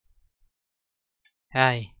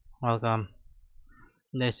Hi, welcome.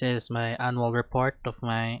 This is my annual report of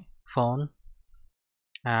my phone,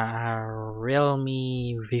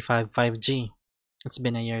 Realme V5 5G. It's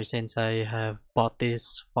been a year since I have bought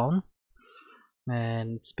this phone,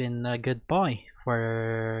 and it's been a good boy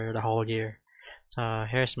for the whole year. So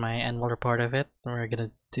here's my annual report of it. We're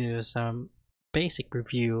gonna do some basic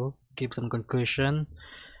review, give some conclusion,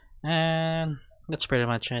 and that's pretty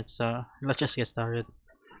much it. So let's just get started.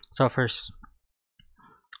 So first,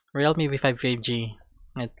 Realme V5 5G.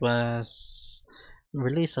 It was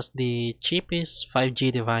released as the cheapest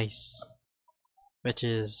 5G device, which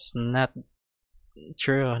is not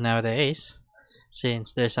true nowadays,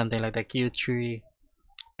 since there's something like the Q3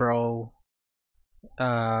 Pro,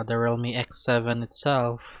 the Realme X7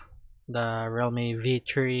 itself, the Realme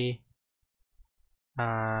V3.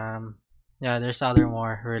 Yeah, there's other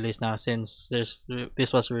more released now since this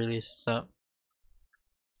was released. So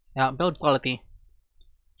yeah, build quality,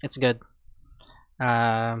 it's good.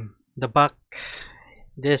 The back,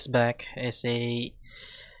 this back is a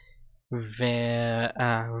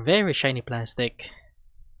very shiny plastic.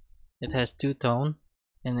 It has two-tone,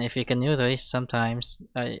 and if you can notice, sometimes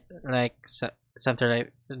something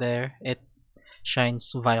right there, it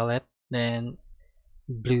shines violet, then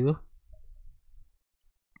blue.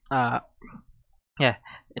 Uh, yeah,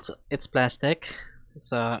 it's plastic.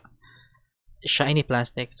 It's a shiny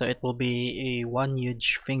plastic, so it will be a one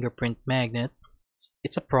huge fingerprint magnet.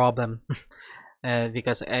 It's a problem,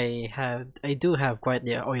 because I do have quite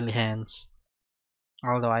the oily hands.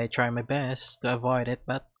 Although I try my best to avoid it,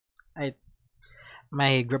 but I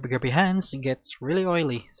my grippy hands gets really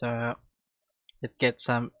oily, so it gets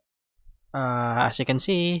some, as you can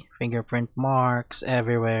see, fingerprint marks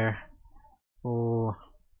everywhere. Ooh,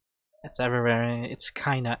 it's everywhere. It's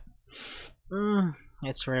kinda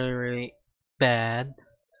it's really bad.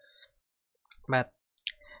 But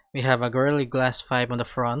we have a Gorilla Glass 5 on the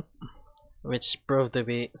front, which proved to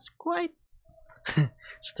be quite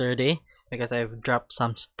sturdy, because I've dropped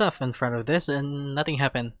some stuff in front of this and nothing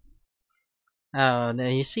happened. Now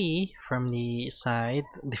you see from the side,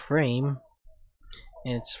 the frame.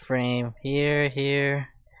 It's frame here, here,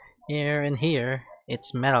 and here.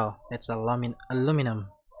 It's metal. It's aluminum.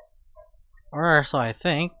 Or so I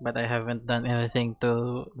think, but I haven't done anything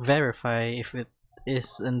to verify if it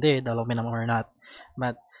is indeed aluminum or not.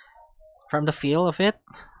 But from the feel of it,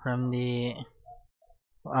 from the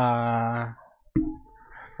uh,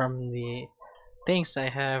 from the things I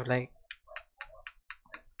have, like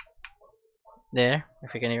there,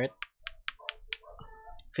 if you can hear it,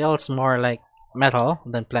 feels more like metal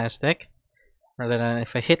than plastic. Rather than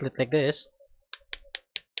if I hit it like this,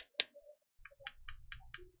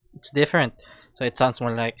 it's different. So it sounds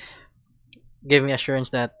more like, give me assurance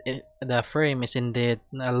that the frame is indeed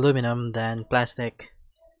aluminum than plastic.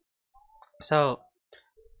 So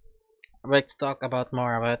let's talk about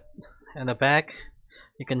more about in the back.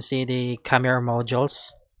 You can see the camera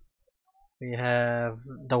modules. We have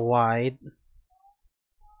the wide.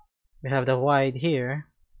 We have the wide here.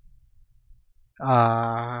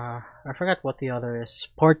 I forgot what the other is.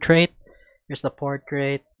 Portrait. Here's the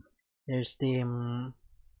portrait. Here's the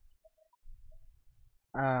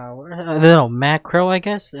I don't know, macro, I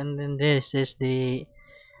guess, and then this is the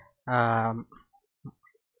um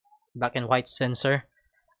black and white sensor.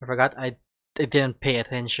 I forgot. I didn't pay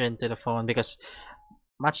attention to the phone because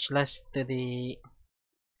much less to the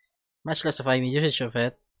much less of my usage of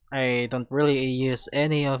it. I don't really use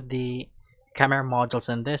any of the camera modules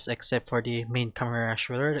in this except for the main camera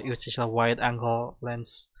shooter, which is a wide angle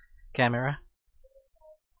lens camera,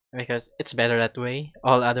 because it's better that way.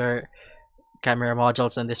 All other camera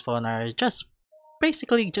modules on this phone are just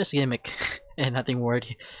basically just gimmick and nothing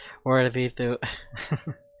worthy to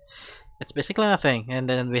it's basically nothing. And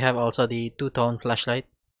then we have also the two-tone flashlight.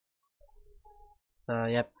 So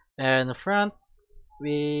yep. And in the front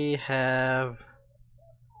we have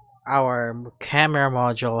our camera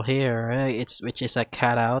module here. Which is a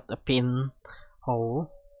cutout, a pin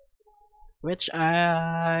hole. Which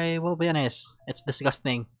I will be honest, it's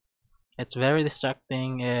disgusting. It's very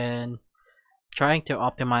distracting, and trying to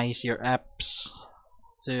optimize your apps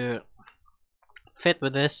to fit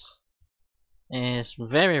with this is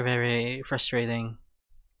very frustrating,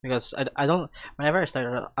 because I don't, whenever I start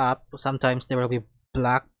it up, sometimes there will be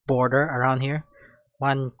black border around here,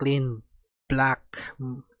 one clean black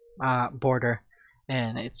border,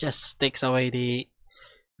 and it just takes away the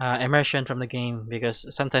immersion from the game, because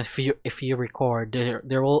sometimes if you record,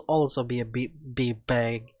 there will also be a big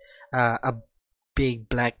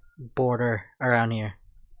black border around here.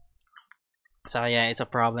 So yeah, it's a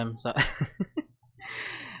problem. So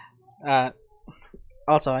uh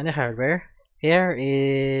Also in the hardware, here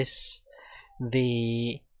is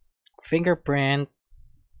the fingerprint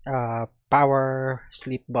power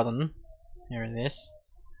sleep button. Here it is.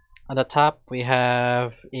 On the top, we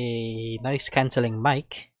have a noise cancelling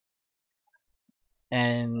mic,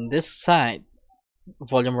 and this side,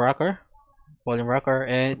 volume rocker,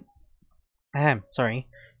 and sorry,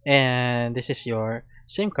 and this is your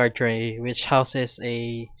SIM card tray, which houses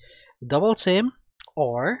a double SIM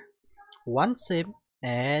or one SIM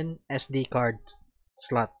and SD card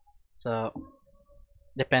slot. So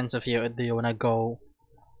depends if you do you wanna go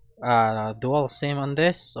dual SIM on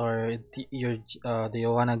this, or do you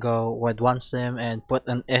wanna go with one SIM and put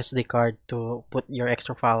an SD card to put your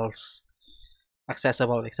extra files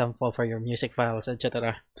accessible, example for your music files,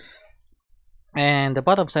 etc. And the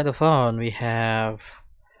bottom side of the phone, we have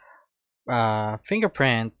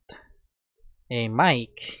fingerprint, a mic,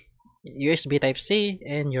 USB Type C,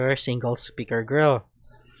 and your single speaker grill.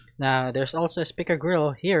 Now there's also a speaker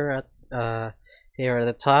grill here at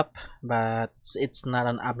the top, but it's not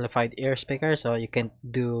an amplified ear speaker, so you can't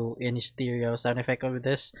do any stereo sound effect with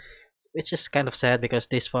this, which is kind of sad because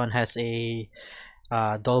this phone has a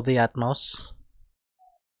Dolby Atmos,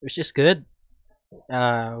 which is good.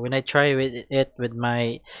 When I try with it with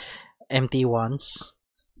my MT1s,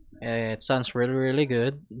 it sounds really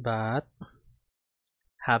good, but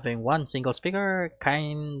having one single speaker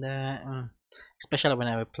kinda, especially when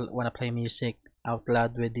I when I play music out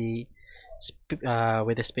loud with the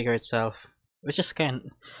speaker itself, which is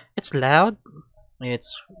it's loud,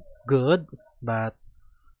 it's good, but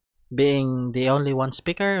being the only one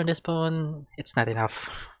speaker on this phone, it's not enough.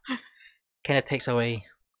 Kind of takes away.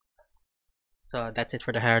 So that's it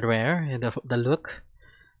for the hardware and the look.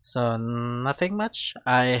 So nothing much.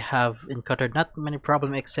 I have encountered not many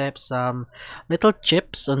problems except some little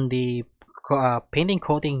chips on the painting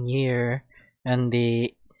coating here and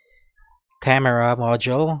the camera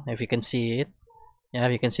module, if you can see it. Yeah,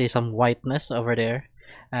 you can see some whiteness over there.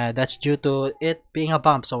 That's due to it being a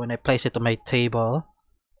bump, so when I place it on my table,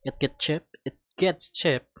 it gets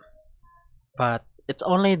chipped, but it's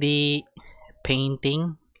only the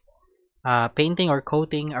painting painting or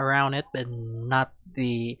coating around it, and not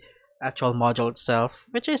the actual module itself,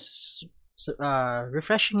 which is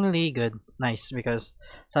refreshingly good, nice, because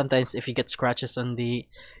sometimes if you get scratches on the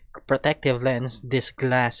protective lens, this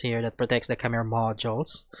glass here that protects the camera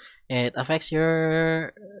modules, it affects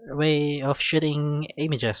your way of shooting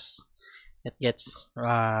images. It gets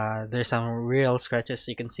there's some real scratches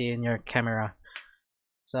you can see in your camera.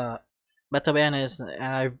 So but to be honest,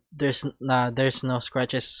 there's no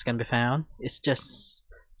scratches can be found. It's just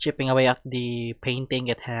chipping away at the painting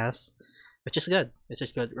it has, which is good. Which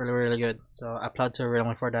is good, really good. So applaud to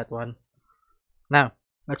Realme for that one. Now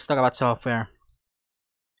let's talk about software.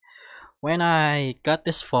 When I got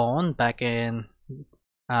this phone back in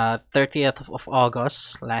 30th of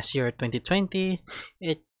August last year, 2020,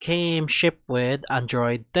 it came shipped with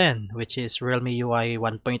Android 10, which is Realme UI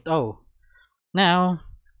 1.0. Now,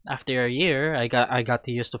 after a year, I got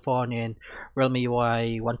to use the phone in Realme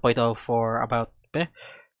UI 1.0 for about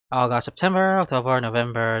August, September, October,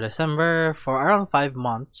 November, December, for around 5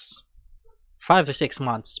 months, 5 to 6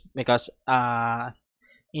 months, because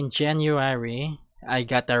in January I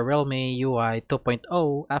got the Realme UI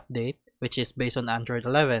 2.0 update, which is based on Android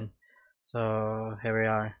 11. So here we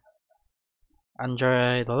are,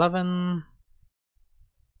 Android 11.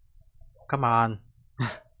 Come on.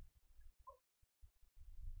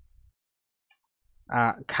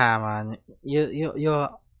 Come on. You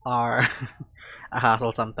are a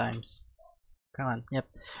hassle sometimes. Come on. Yep.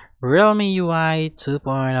 Realme UI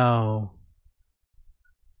 2.0.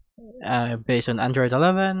 Based on Android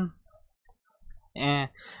 11. And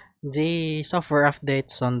the software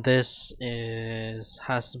updates on this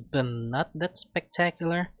has been not that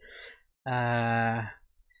spectacular.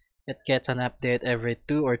 It gets an update every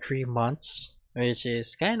 2 or 3 months, which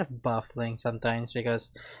is kind of baffling sometimes,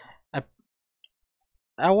 because I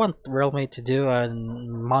I want Realme to do a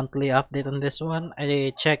monthly update on this one.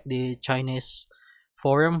 I checked the Chinese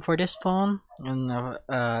forum for this phone, and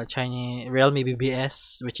Chinese Realme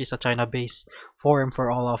BBS, which is a China-based forum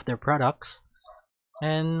for all of their products.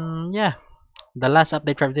 And yeah, the last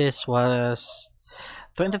update for this was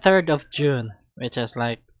 23rd of June, which is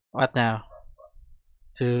like what now?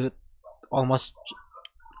 To almost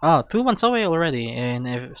 2 months away already, and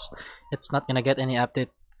if it's not gonna get any update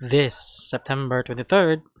this September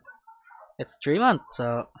 23rd, it's 3 months.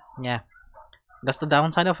 So yeah, that's the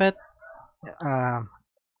downside of it. Um,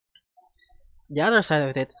 the other side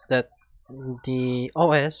of it is that the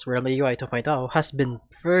OS Realme UI 2.0 has been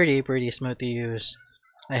pretty smooth to use.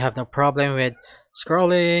 I have no problem with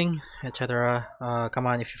scrolling, etc. Come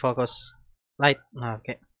on, if you focus, light. No,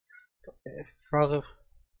 okay. Focus.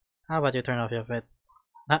 How about you turn off your bed?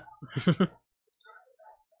 Ah.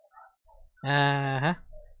 Uh-huh.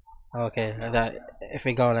 Okay, if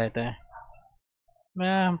we go like that.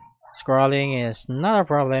 Scrolling is not a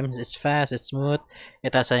problem. It's fast, it's smooth.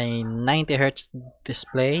 It has a 90 hertz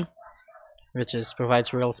display, which is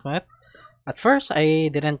provides real smooth. At first, I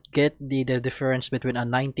didn't get the difference between a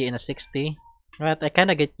 90 and a 60, but I kind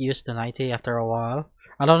of get used to 90 after a while.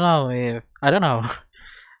 I don't know.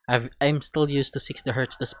 I'm still used to 60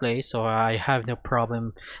 hertz display, so I have no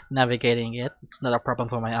problem navigating it. It's not a problem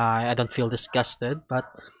for my eye. I don't feel disgusted, but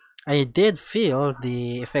I did feel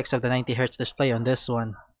the effects of the 90 hertz display on this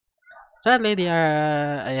one. Sadly,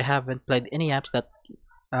 I haven't played any apps that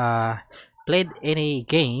uh, played any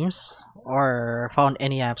games or found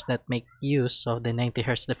any apps that make use of the 90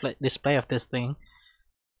 hertz display of this thing.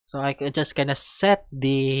 So I could just kind of set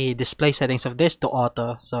the display settings of this to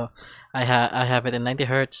auto. So I have it in 90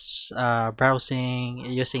 hertz, browsing,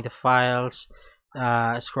 using the files,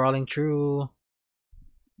 scrolling through,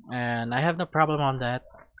 and I have no problem on that.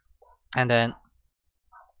 And then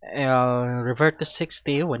I'll revert to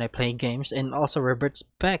 60 when I play games, and also reverts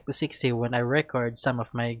back to 60 when I record some of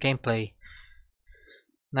my gameplay.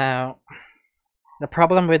 Now, the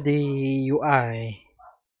problem with the UI,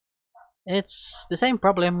 it's the same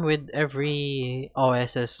problem with every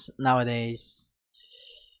OSs nowadays.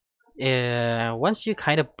 Once you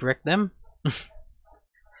kind of brick them,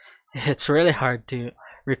 it's really hard to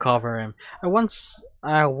recover them. I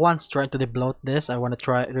once tried to debloat this. I want to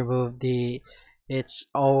try remove the its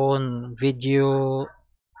own video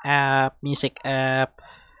app, music app,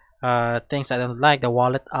 things I don't like, the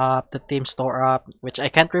wallet app, the theme store app, which I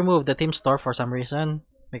can't remove the theme store for some reason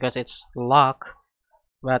because it's locked.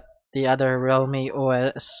 But the other Realme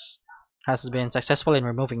OS has been successful in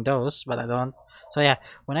removing those, but I don't. So yeah,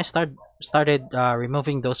 when I started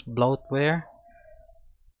removing those bloatware,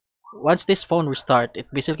 once this phone restart, it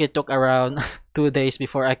basically took around 2 days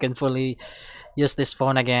before I can fully use this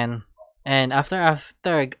phone again. And after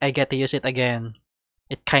I get to use it again,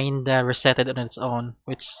 it kinda resetted on its own,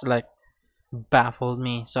 which like baffled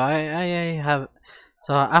me. So I have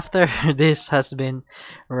so after this has been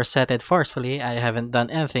resetted forcefully, I haven't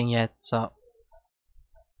done anything yet. So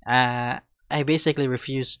I basically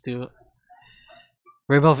refuse to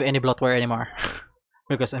remove any bloatware anymore.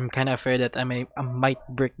 Because I'm kind of afraid that I might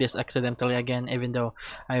break this accidentally again, even though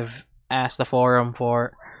I've asked the forum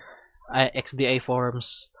for XDA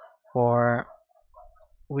forums for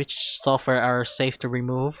which software are safe to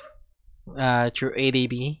remove through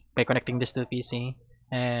ADB by connecting this to the PC.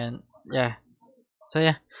 And yeah, so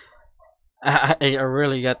yeah, I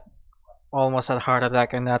really got almost a heart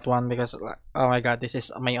attack on that one because oh my god, this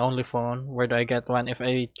is my only phone. Where do I get one if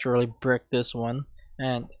I truly break this one?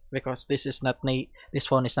 And because this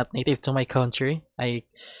phone is not native to my country, I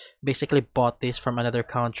basically bought this from another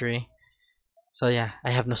country. So yeah,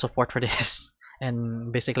 I have no support for this.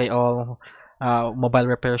 And basically all mobile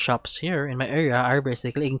repair shops here in my area are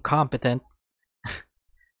basically incompetent.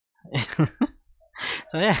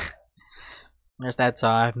 So yeah, there's that. So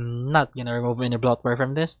I'm not gonna remove any bloatware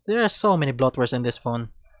from this. There are so many bloatwares in this phone.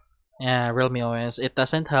 Realme OS. It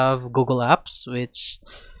doesn't have Google Apps, which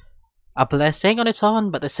a blessing on its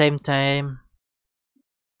own, but at the same time,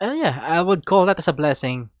 yeah, I would call that as a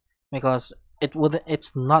blessing because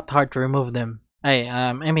it's not hard to remove them.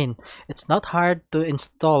 I mean, it's not hard to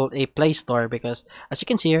install a Play Store because as you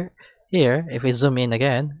can see here, if we zoom in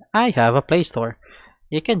again, I have a Play Store.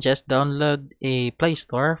 You can just download a Play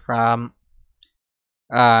Store from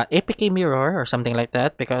APK Mirror or something like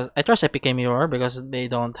that, because I trust APK Mirror because they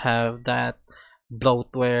don't have that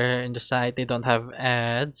bloatware in the site. They don't have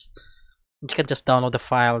ads. You can just download the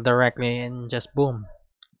file directly and just boom,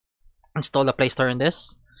 install the Play Store in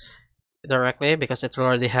this directly because it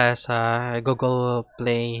already has Google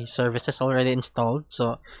Play services already installed.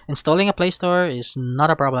 So installing a Play Store is not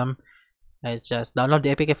a problem. It's just download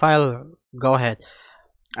the APK file. Go ahead.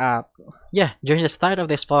 Yeah, during the start of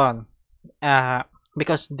this phone,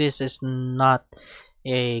 because this is not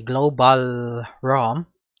a global ROM,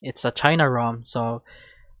 it's a China ROM. So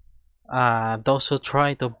those who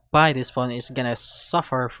try to buy this phone is gonna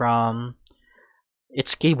suffer from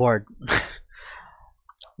its keyboard.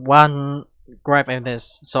 One gripe in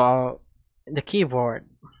this, so the keyboard.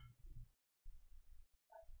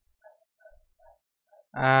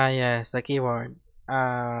 Yes, the keyboard.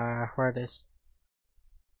 Where it is?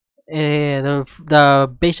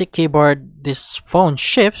 The basic keyboard this phone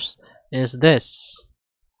ships is this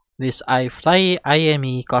iFly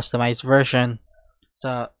IME customized version.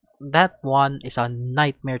 So that one is a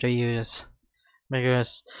nightmare to use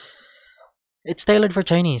because it's tailored for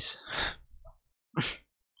Chinese.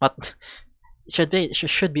 But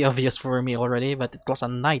should be obvious for me already, but it was a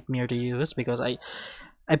nightmare to use because I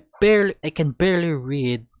can barely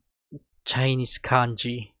read Chinese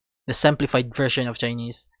kanji, the simplified version of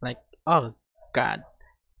Chinese. Like, oh god,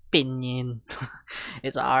 pinyin.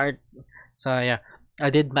 It's hard. So yeah, I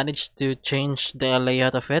did manage to change the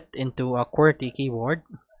layout of it into a QWERTY keyboard,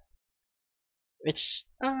 which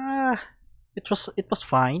it was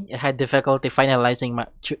fine. I had difficulty finalizing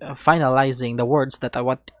the words that I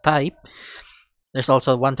want to type. There's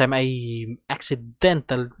also one time I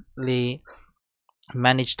accidentally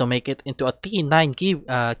managed to make it into a T9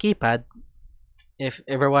 keypad. If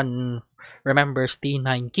everyone remembers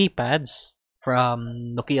T9 keypads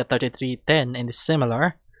from Nokia 3310 and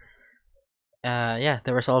similar, yeah,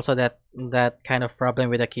 there was also that kind of problem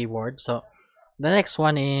with the keyboard. So the next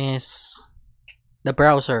one is the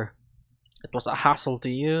browser. It was a hassle to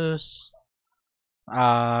use.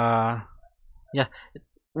 Yeah,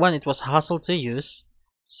 one, it was hassle to use.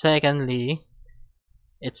 Secondly,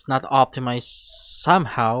 it's not optimized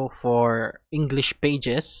somehow for English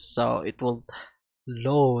pages, so it will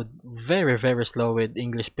load very slow with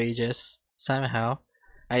English pages somehow.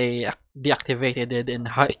 I deactivated it and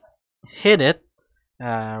hid it.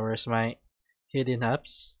 Where's my hidden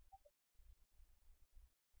apps?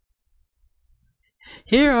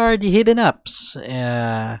 Here are the hidden apps.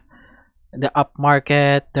 The app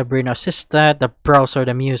market, the brain assistant, the browser,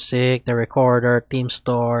 the music, the recorder, team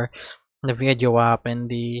store, the video app, and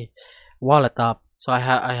the wallet app. So I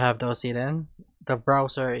have those hidden. The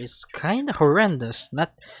browser is kind of horrendous.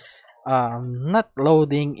 Not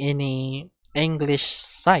loading any English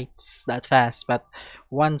sites that fast, but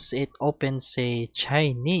once it opens a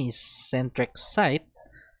Chinese centric site,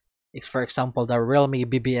 it's for example the Realme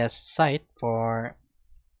BBS site for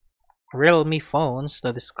Realme phones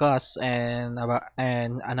to discuss and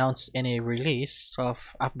announce any release of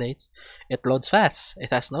updates, it loads fast.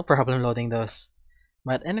 It has no problem loading those.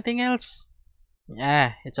 But anything else,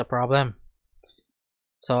 yeah, it's a problem.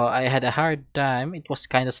 So I had a hard time. It was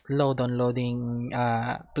kind of slow downloading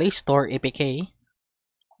Play Store APK.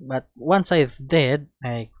 But once I did,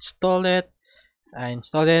 I installed it.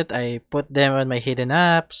 I put them on my hidden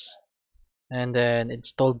apps, and then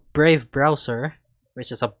installed Brave browser,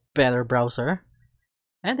 which is a better browser,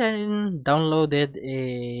 and then downloaded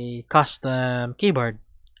a custom keyboard.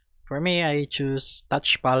 For me, I choose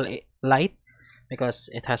Touchpal Lite because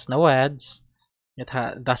it has no ads. It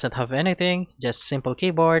doesn't have anything, just simple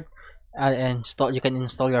keyboard. Install. You can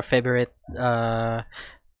install your favorite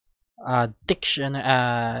diction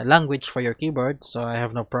language for your keyboard, so I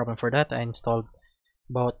have no problem for that. I installed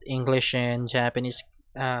both English and Japanese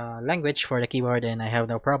language for the keyboard, and I have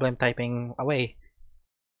no problem typing away.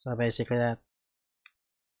 So basically that.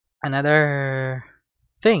 Another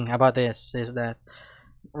thing about this is that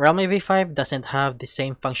Realme V5 doesn't have the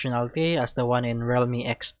same functionality as the one in Realme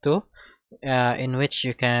X2, in which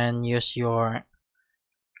you can use your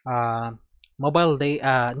mobile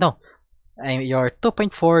data. No, your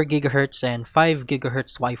 2.4 gigahertz and 5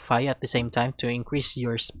 gigahertz Wi-Fi at the same time to increase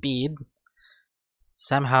your speed.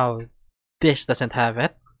 Somehow, this doesn't have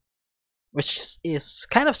it, which is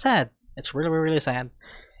kind of sad. It's really sad.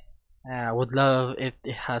 I would love if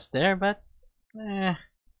it has there, but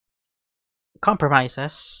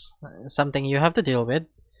compromises, something you have to deal with.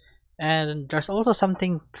 And there's also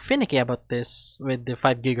something finicky about this with the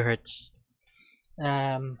 5 gigahertz.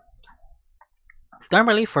 Um,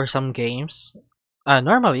 Normally for some games,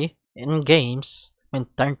 normally in games when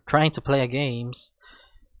trying to play a games,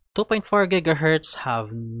 2.4 gigahertz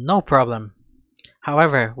have no problem.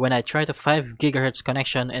 However, when I try to 5 gigahertz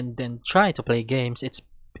connection and then try to play games, it's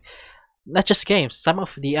not just games. Some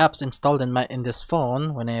of the apps installed in this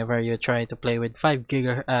phone, whenever you try to play with 5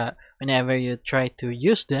 gigahertz, whenever you try to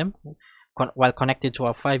use them while connected to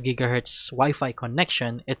a 5 gigahertz Wi-Fi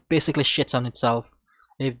connection, it basically shits on itself.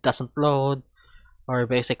 It doesn't load, or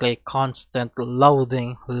basically constant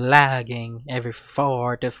loading, lagging every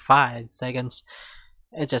 4 to 5 seconds.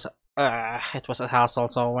 It just it was a hassle.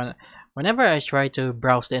 So whenever I try to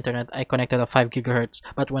browse the internet, I connected a 5 gigahertz.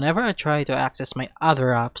 But whenever I try to access my other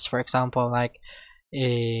apps, for example, like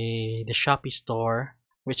the Shopee store,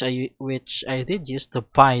 which I did use to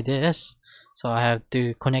buy this, so I have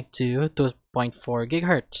to connect to 2.4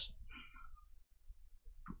 gigahertz.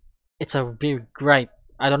 It's a big gripe.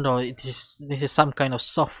 I don't know. This is some kind of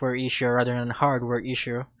software issue rather than hardware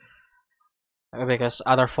issue. Because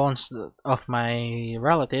other phones of my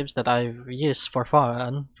relatives that I've used for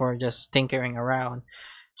fun, for just tinkering around,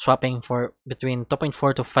 swapping for between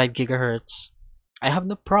 2.4 to 5 gigahertz. I have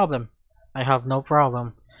no problem. I have no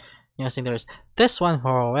problem using theirs. This one,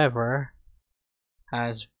 however,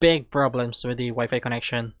 has big problems with the Wi-Fi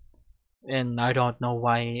connection, and I don't know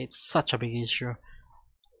why it's such a big issue.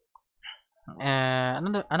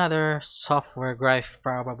 Another software gripe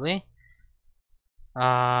probably.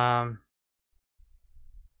 Um,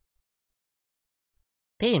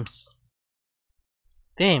 themes.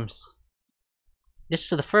 Themes. This is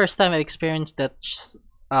the first time I experienced that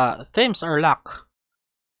themes are locked.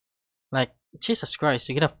 Like, Jesus Christ,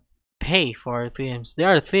 you're gonna pay for themes. There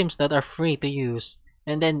are themes that are free to use,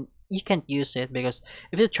 and then you can't use it because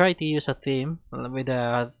if you try to use a theme with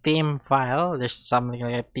a theme file, there's something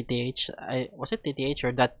like TTH. Was it TTH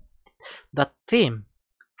or that theme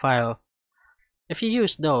file? If you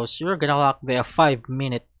use those, you're gonna lock the 5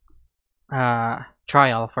 minute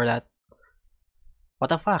trial for that. What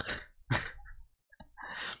the fuck?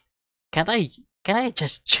 Can't I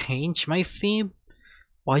just change my theme?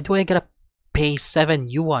 Why do I gotta pay 7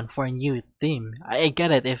 yuan for a new theme? I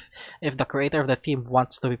get it if the creator of the theme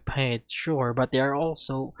wants to be paid, sure, but there are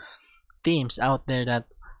also themes out there that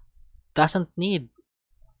doesn't need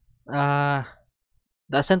uh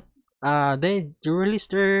doesn't they release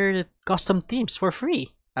their custom themes for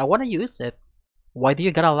free. I wanna use it. Why do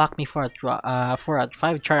you gotta lock me for a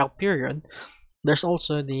 5 trial period? There's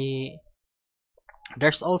also the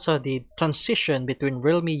transition between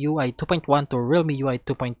Realme UI 2.1 to Realme UI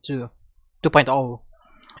 2.2 2.0.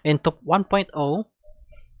 In 1.0,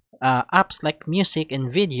 apps like music and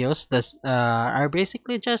videos are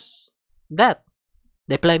basically just that.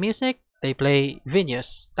 They play music, they play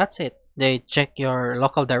videos. That's it. They check your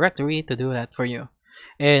local directory to do that for you.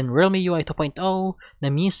 In Realme UI 2.0, the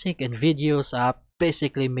music and videos app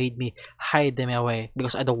basically made me hide them away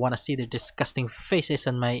because I don't want to see their disgusting faces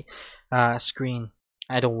on my screen.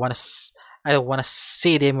 I don't want to. I don't want to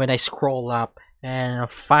see them when I scroll up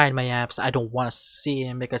and find my apps. I don't want to see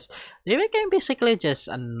them because they became basically just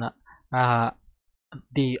the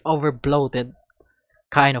overbloated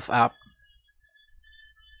kind of app.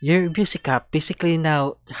 Your music app basically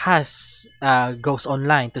now has goes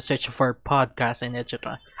online to search for podcasts and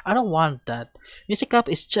etc. I don't want that. Music app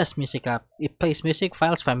is just music app. It plays music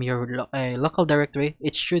files from your local directory.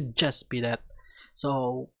 It should just be that.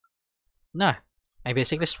 So nah, I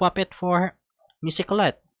basically swap it for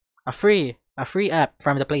Musicalet, a free app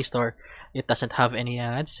from the Play Store. It doesn't have any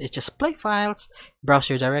ads. It's just play files, browse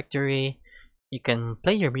your directory. You can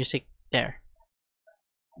play your music there.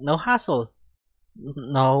 No hassle,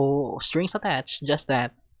 no strings attached, just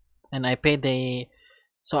that. And I paid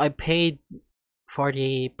for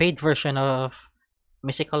the paid version of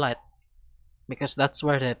Musicalet because that's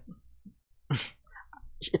worth it.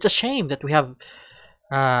 It's a shame that we have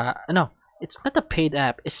no, it's not a paid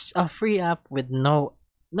app. It's a free app with no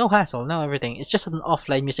hassle, no everything. It's just an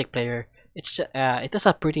offline music player. It has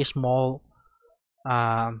a pretty small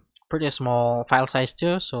file size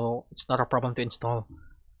too, so it's not a problem to install.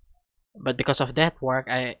 But because of that work,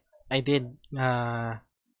 I did I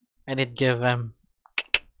did give them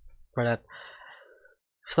for that.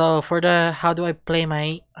 So for the how do I play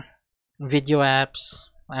my video apps,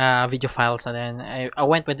 video files, and then I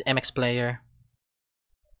went with MX Player.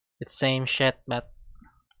 It's same shit, but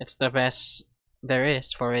it's the best there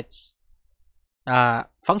is for its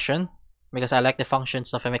function because I like the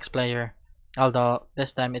functions of MX Player. Although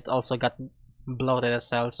this time it also got bloated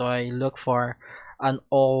as well, so I look for an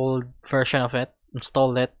old version of it,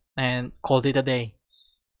 installed it, and called it a day.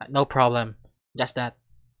 No problem, just that.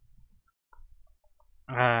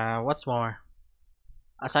 What's more?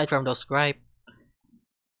 Aside from those gripe,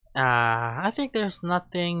 I think there's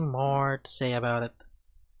nothing more to say about it.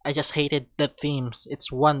 I just hated the themes.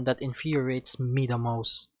 It's one that infuriates me the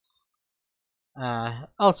most.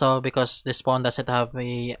 Also, because this phone doesn't have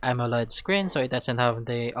a AMOLED screen, so it doesn't have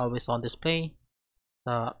the always on display.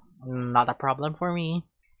 So, not a problem for me.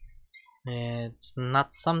 It's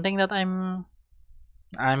not something that I'm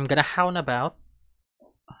gonna hound about.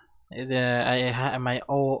 My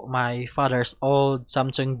father's old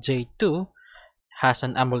Samsung J2 has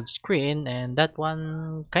an AMOLED screen, and that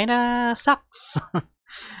one kinda sucks.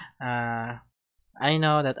 I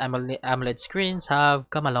know that AMOLED screens have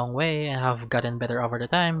come a long way and have gotten better over the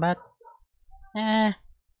time, but I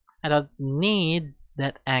don't need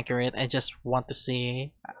that accurate. I just want to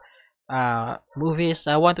see movies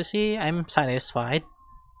I want to see. I'm satisfied.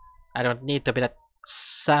 I don't need to be that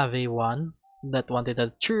savvy one that wanted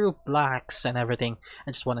the true blacks and everything.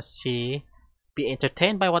 I just want to be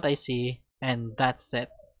entertained by what I see, and that's it.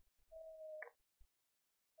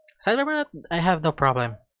 Aside from that, I have no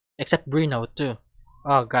problem, except Brino too.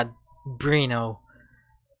 Oh god, Bruno.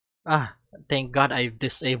 Ah, thank God I've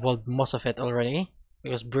disabled most of it already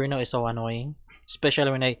because Bruno is so annoying, especially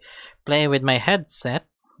when I play with my headset.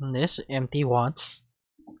 This empty once.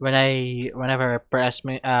 Whenever I press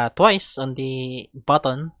me twice on the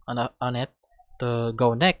button on it to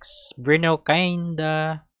go next, Bruno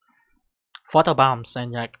kinda photobombs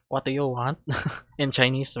and like, what do you want? In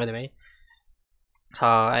Chinese, by the way. So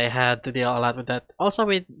I had to deal a lot with that. Also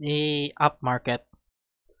with the up market,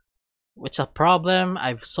 which a problem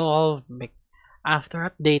I've solved after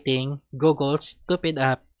updating Google's stupid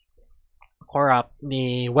app corrupt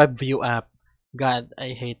the web view app. God, I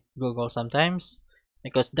hate Google sometimes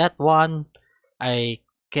because that one I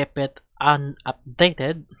keep it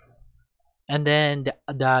unupdated, and then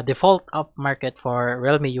the default up market for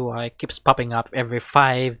Realme UI keeps popping up every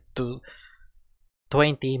 5 to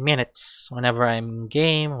 20 minutes whenever I'm in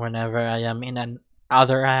game, whenever I am in an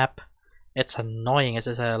other app. It's annoying as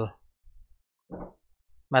hell.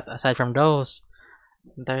 But aside from those,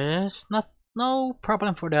 there's no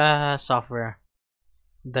problem for the software.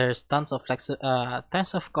 There's tons of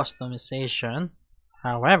customization.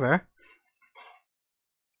 However,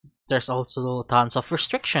 there's also tons of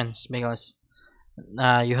restrictions because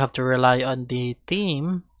you have to rely on the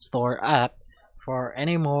theme store app for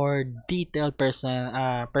any more detailed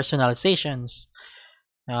personalizations.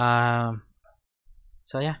 Um,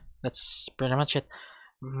 so yeah, that's pretty much it.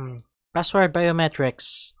 Mm, Password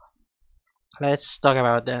biometrics. Let's talk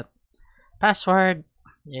about that. Password,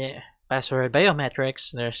 yeah, password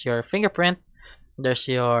biometrics. There's your fingerprint. There's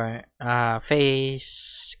your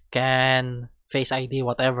face scan, face ID,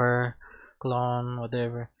 whatever, clone,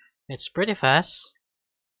 whatever. It's pretty fast.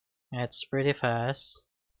 It's pretty fast.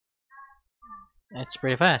 It's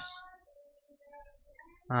pretty fast.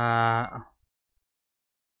 Uh,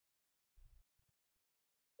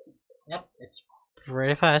 yep, it's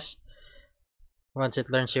pretty fast once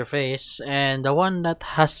it learns your face. And the one that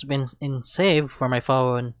has been in save for my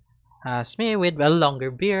phone has me with a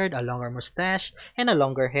longer beard, a longer mustache, and a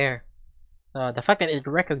longer hair. So the fact that it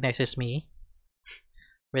recognizes me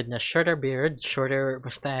with a shorter beard, shorter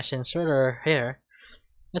mustache, and shorter hair,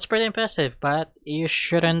 it's pretty impressive. But you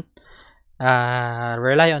shouldn't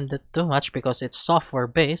rely on it too much because it's software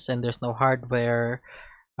based and there's no hardware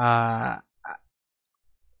uh,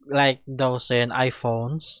 like those in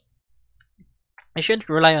iPhones. You shouldn't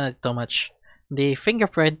rely on it too much. The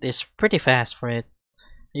fingerprint is pretty fast for it.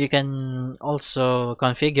 You can also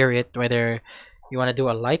configure it whether you want to do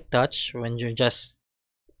a light touch when you just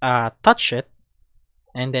touch it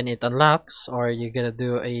and then it unlocks, or you're gonna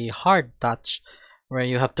do a hard touch where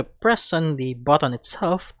you have to press on the button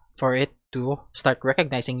itself for it to start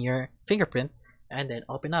recognizing your fingerprint and then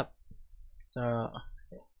open up. So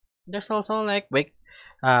there's also like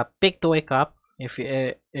pick to wake up.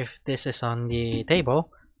 If this is on the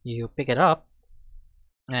table, you pick it up,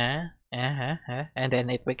 and then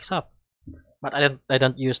it wakes up. But I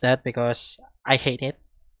don't use that because I hate it.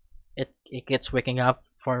 It gets waking up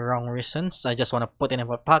for wrong reasons. I just want to put it in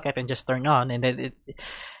my pocket and just turn on, and then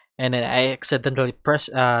I accidentally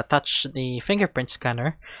touch the fingerprint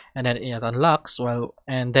scanner, and then it unlocks.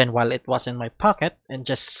 And then while it was in my pocket, and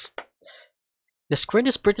just the screen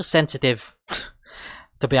is pretty sensitive,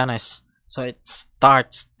 to be honest. So it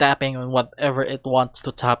starts tapping on whatever it wants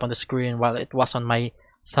to tap on the screen while it was on my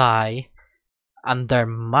thigh under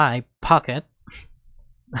my pocket.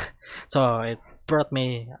 So it brought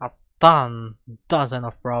me a dozen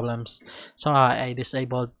of problems. So I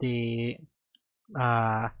disabled the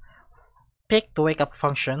uh, pick to wake up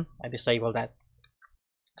function. I disabled that.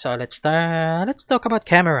 So let's talk about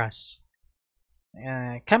cameras.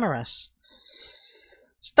 Cameras.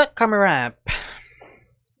 Stock camera app.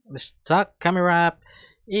 The stock camera app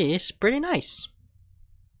is pretty nice.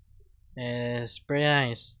 It's pretty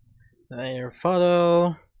nice. Your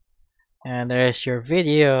photo, and there's your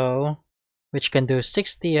video, which can do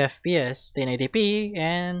 60 FPS 1080p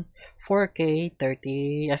and 4K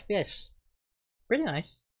 30 FPS. Pretty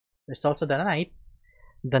nice. There's also the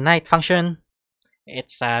night function.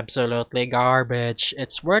 It's absolutely garbage.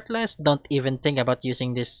 It's worthless. Don't even think about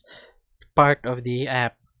using this part of the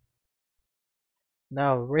app.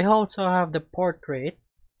 Now we also have the portrait.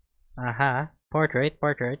 Portrait.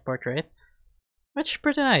 Which is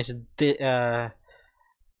pretty nice.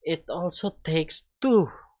 It also takes two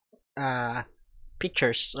uh,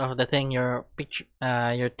 pictures of the thing you're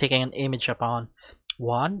taking an image upon.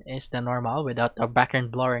 One is the normal without the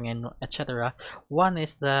background blurring and etc. One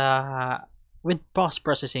is the with post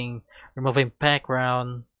processing, removing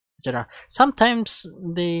background, etc. Sometimes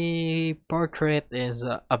the portrait is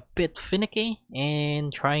a bit finicky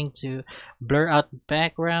in trying to blur out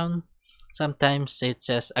background. Sometimes it's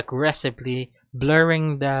just aggressively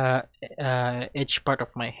blurring the edge part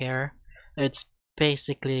of my hair. It's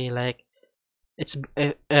basically like it's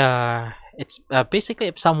basically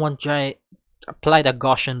if someone try applied a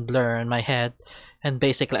Gaussian blur on my head and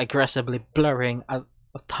basically aggressively blurring a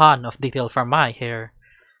ton of detail from my hair.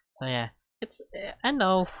 So yeah, it's I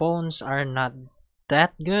know phones are not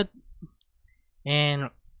that good in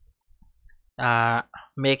uh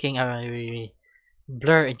making a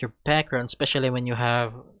blur in your background, especially when you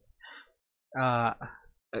have uh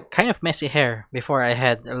kind of messy hair. Before I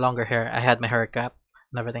had longer hair, I had my hair cut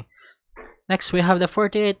and everything. Next, we have the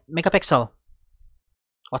 48 megapixel.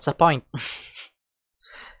 What's the point?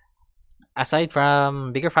 Aside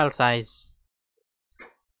from bigger file size,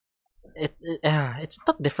 it's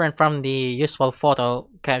not different from the usual photo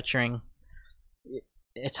capturing.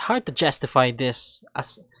 It's hard to justify this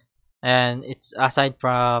as, and it's aside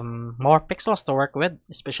from more pixels to work with,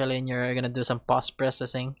 especially when you're gonna do some post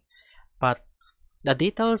processing. But the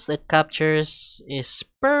details it captures is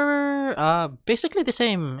basically the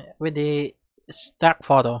same with the stock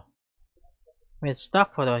photo. With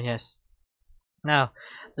stock photo, yes. Now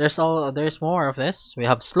there's more of this. We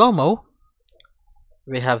have slow mo.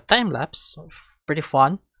 We have time lapse, pretty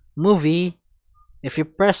fun. Movie. If you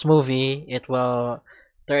press movie, it will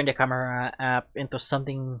turn the camera app into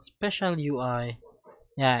something special UI.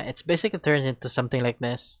 Yeah, it's basically turns into something like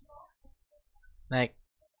this. Like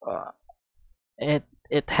uh, it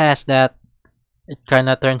has that. It kind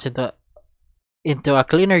of turns into a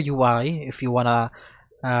cleaner UI if you wanna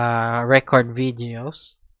record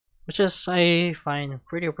videos, which is I find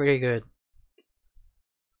pretty good.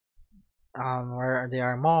 Where there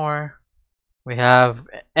are more, we have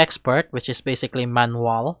expert, which is basically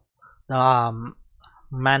manual, um,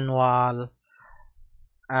 manual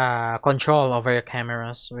control over your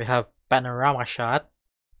cameras. We have panorama shot,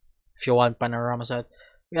 if you want panorama shot.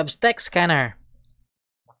 We have stack scanner,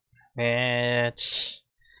 which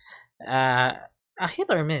uh, a hit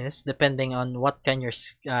or miss depending on what kind you're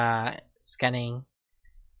scanning.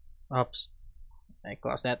 Oops, I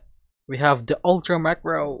close that. We have the ultra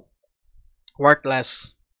macro,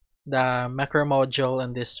 worthless. The macro module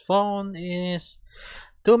in this phone is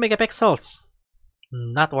 2 megapixels.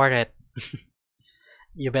 Not worth it.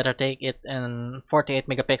 You better take it in 48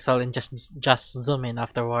 megapixel and just zoom in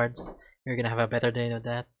afterwards. You're gonna have a better day with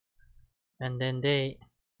that. And then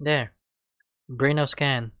there, Brino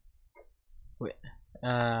scan.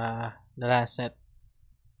 The last set.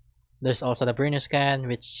 There's also the Brino scan,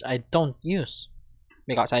 which I don't use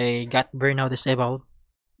because I got Brino disabled.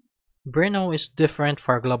 Brino is different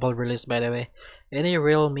for global release, by the way. Any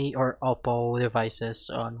Realme or Oppo devices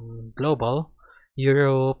on global,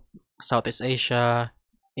 Europe, Southeast Asia,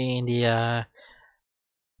 India,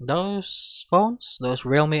 those phones, those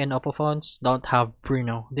Realme and Oppo phones don't have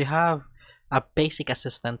Brino. They have a basic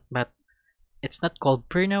assistant, but it's not called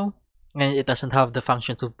Brino, and it doesn't have the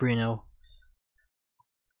functions of Brino.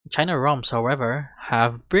 China ROMs, however,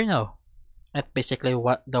 have Brino. That's basically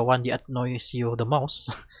what the one that annoys you the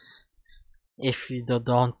most if you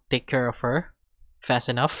don't take care of her fast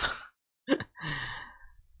enough.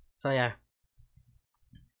 So yeah,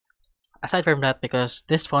 aside from that, because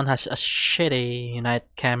this phone has a shitty night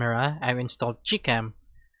camera, I've installed Gcam.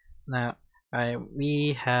 Now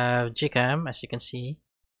we have Gcam, as you can see.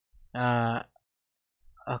 uh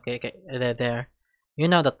okay, there, you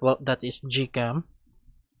know that what that is Gcam.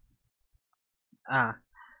 ah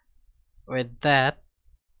with that,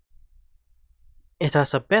 it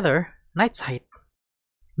has a better night sight.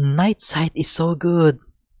 Night sight is so good.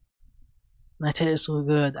 Night sight is so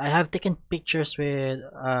good. I have taken pictures with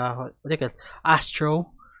what do you call it?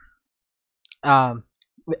 Astro.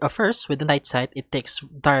 First with the night sight, it takes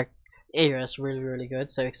dark areas really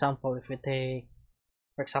good. So example, if we take,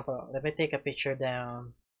 for example, let me take a picture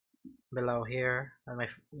down below here on my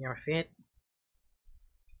your feet.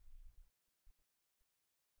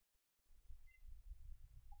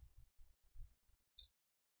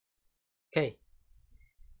 Okay.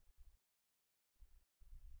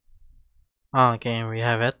 Okay, we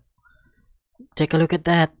have it. Take a look at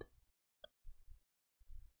that.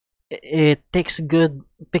 It takes good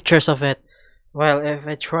pictures of it. Well, if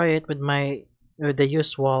I try it with the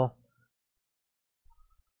usual,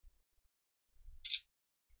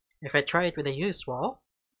 if I try it with the usual,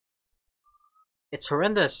 it's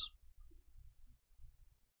horrendous.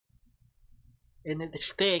 And it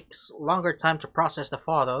takes longer time to process the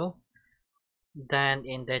photo than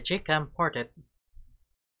in the Gcam portrait.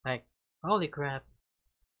 Like, holy crap.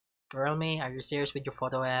 Realme, are you serious with your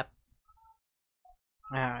photo app?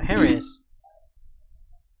 Here it is.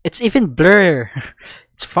 It's even blurrier.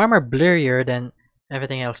 It's far more blurrier than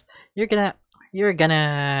everything else. You're gonna,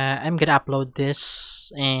 I'm gonna upload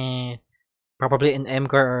this and probably in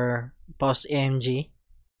MGR or post AMG,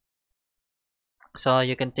 so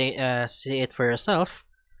you can see it for yourself.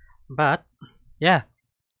 But yeah,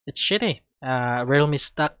 it's shitty. Realme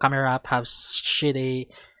stock camera app has shitty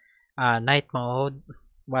night mode,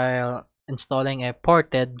 while installing a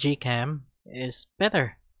ported Gcam is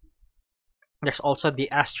better. There's also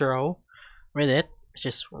the Astro with it, which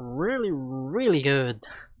is really good.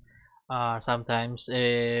 Sometimes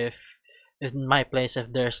if in my place,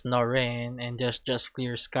 if there's no rain and just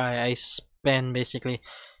clear sky, I spend basically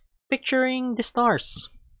picturing the stars.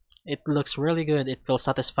 It looks really good. It feels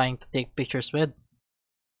satisfying to take pictures with.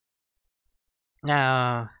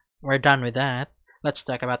 Now we're done with that. Let's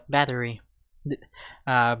talk about battery.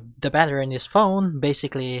 The battery in this phone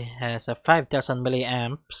basically has a 5000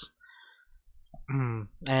 milliamps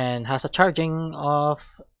and has a charging of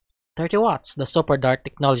 30 watts, the Super Dart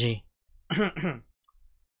technology.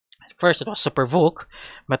 First it was Super VOOC,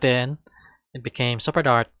 but then it became Super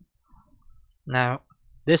Dart. Now,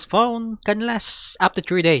 this phone can last up to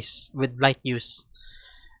 3 days with light use.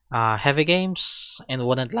 Heavy games and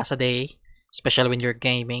wouldn't last a day, especially when you're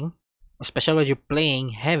gaming, especially when you're playing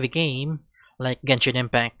heavy game like Genshin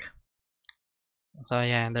Impact. So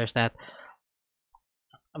yeah, there's that.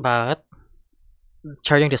 But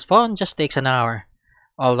charging this phone just takes an hour.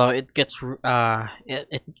 Although it gets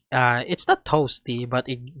it's not toasty, but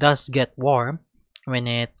it does get warm when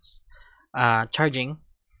it's charging.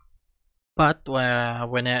 But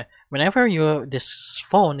whenever this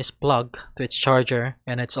phone is plugged to its charger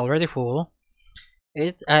and it's already full,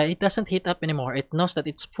 it doesn't heat up anymore. It knows that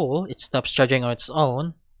it's full. It stops charging on its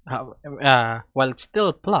own while it's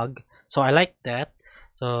still plugged. So I like that.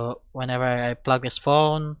 So whenever I plug this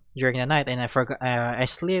phone during the night and I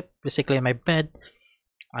sleep basically in my bed.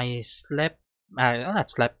 I slept. Not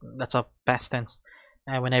slept. That's a past tense.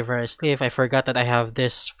 Whenever I sleep, I forgot that I have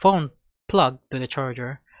this phone plugged to the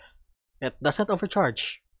charger. It doesn't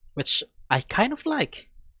overcharge, which I kind of like.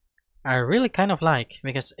 I really kind of like,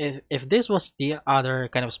 because if this was the other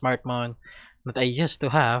kind of smartphone that I used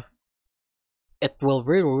to have, it will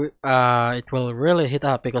really hit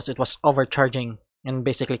up because it was overcharging and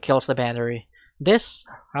basically kills the battery. This,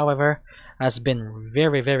 however, has been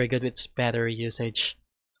very good with its battery usage.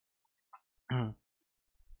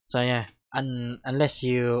 So yeah, unless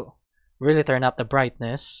you really turn up the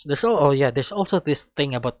brightness, there's also this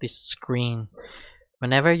thing about this screen.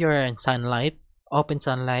 Whenever you're in sunlight, open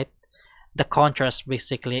sunlight, the contrast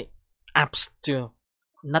basically ups to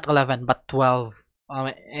not 11 but 12.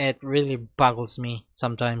 It really boggles me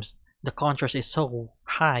sometimes. The contrast is so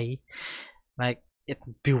high, like it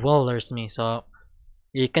bewilders me. So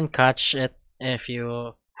you can catch it if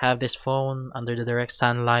you have this phone under the direct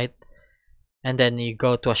sunlight and then you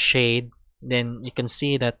go to a shade, then you can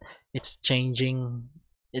see that it's changing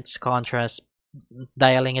its contrast,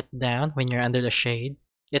 dialing it down when you're under the shade.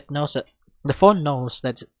 It knows that the phone knows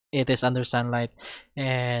that it is under sunlight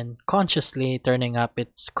and consciously turning up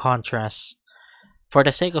its contrast for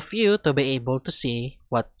the sake of you to be able to see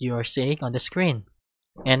what you're seeing on the screen.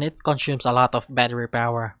 And it consumes a lot of battery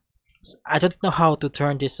power. I don't know how to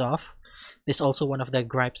turn this off. This is also one of the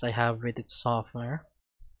gripes I have with its software.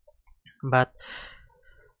 But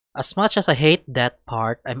as much as I hate that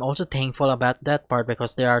part, I'm also thankful about that part,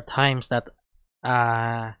 because there are times that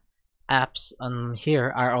uh, apps on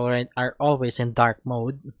here are always in dark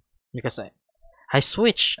mode, because I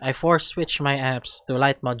force switch my apps to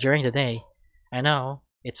light mode during the day. I know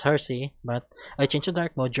it's hersey, but I change to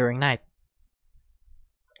dark mode during night,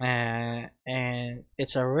 and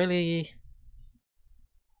it's a really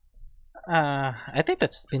I think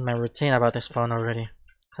that's been my routine about this phone already.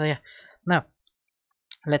 So yeah, now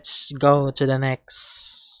let's go to the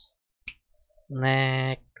next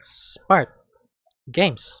part,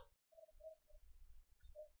 games.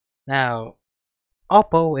 Now,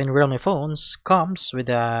 Oppo and Realme phones comes with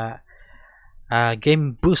a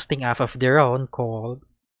game boosting app of their own called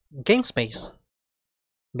GameSpace.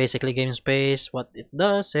 Basically, GameSpace, what it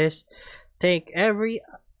does is take every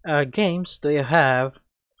games that you have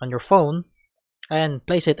on your phone and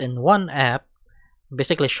place it in one app.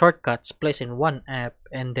 Basically, shortcuts place in one app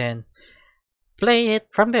and then play it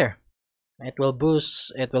from there. It will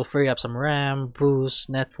boost, it will free up some RAM, boost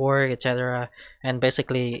network, etc., and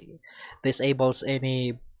basically disables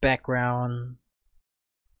any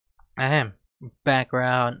ahem,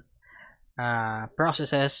 background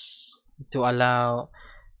processes to allow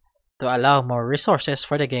to allow more resources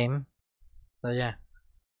for the game. So yeah,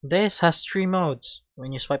 this has three modes.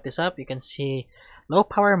 When you swipe this up, you can see low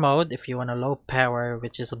power mode if you want a low power,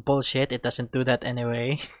 which is bullshit. It doesn't do that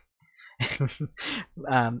anyway.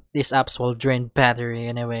 These apps will drain battery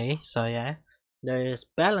anyway. So yeah, there's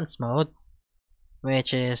balance mode,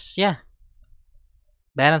 which is yeah,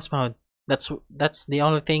 balance mode. That's the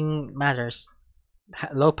only thing matters.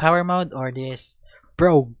 Low power mode or this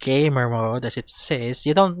pro gamer mode, as it says,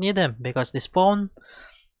 you don't need them because this phone,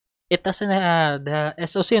 it doesn't the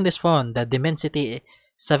SoC on this phone, the Dimensity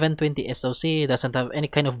 720 SoC doesn't have any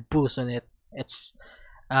kind of boost on it.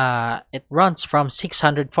 It runs from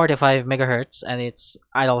 645 megahertz and it's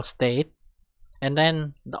idle state, and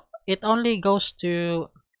then it only goes to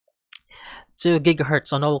 2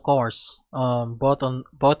 gigahertz on all cores, both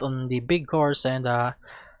on the big cores and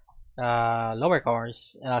lower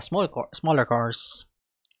cores, smaller cores.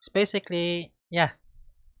 It's basically, yeah,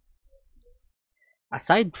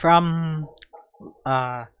 aside from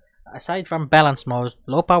uh aside from balance mode,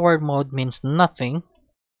 low power mode means nothing.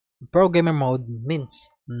 Pro gamer mode means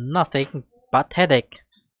nothing but headache,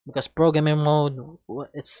 because pro gamer mode,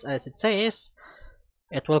 it's as it says,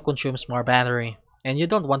 it will consume more battery, and you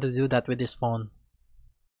don't want to do that with this phone.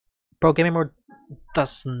 Pro gamer mode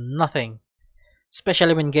does nothing,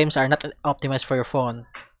 especially when games are not optimized for your phone.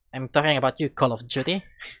 I'm talking about you, Call of Duty.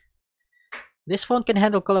 This phone can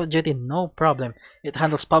handle Call of Duty no problem. It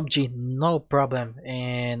handles PUBG no problem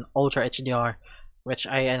in Ultra HDR, which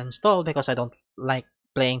I installed because I don't like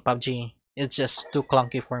playing PUBG. It's just too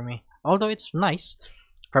clunky for me. Although it's nice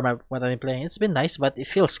for what I'm playing, it's been nice, but it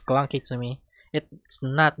feels clunky to me. It's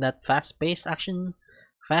not that fast-paced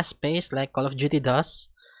like Call of Duty does.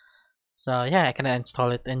 So yeah, I can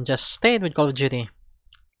install it and just stay with Call of Duty.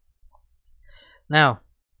 Now,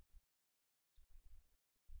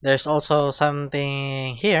 there's also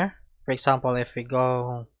something here. For example, if we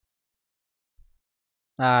go,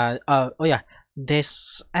 oh yeah,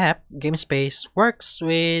 this app GameSpace works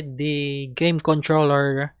with the game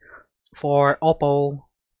controller for Oppo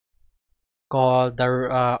called the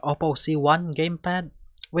Oppo C1 gamepad.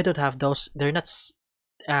 We don't have those. They're not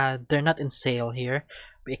in sale here.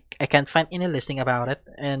 I can't find any listing about it,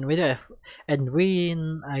 and when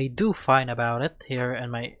I do find about it here in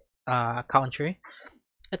my country,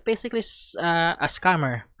 it basically is a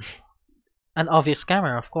scammer, an obvious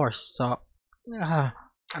scammer, of course. So I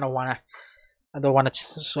don't wanna,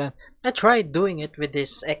 I tried doing it with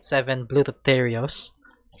this X7 Bluetooth stereos,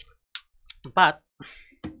 but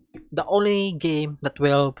the only game that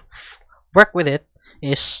will work with it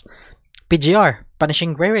is PGR,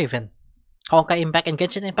 Punishing Grey Raven. Honkai Impact and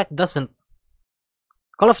Genshin Impact doesn't.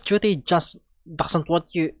 Call of Duty just doesn't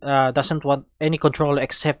want any controller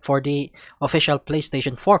except for the official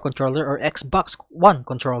PlayStation 4 controller or Xbox One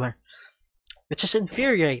controller, which is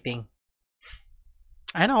infuriating.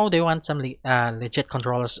 I know they want some legit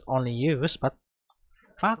controllers only use, but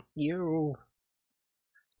fuck you.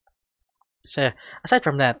 So aside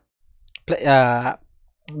from that, the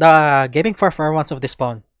gaming performance of this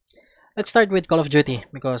phone. Let's start with Call of Duty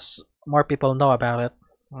because more people know about it,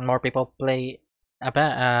 more people play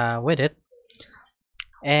with it,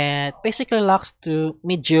 and basically locks to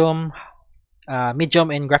medium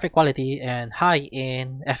in graphic quality and high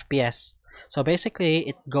in FPS. So basically,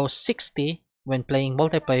 it goes 60 when playing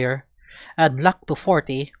multiplayer, and lock to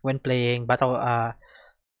 40 when playing battle.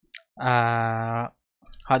 How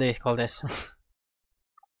do you call this?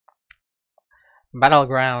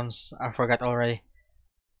 Battlegrounds. I forgot already.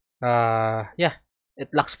 Yeah, it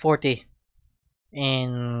locks 40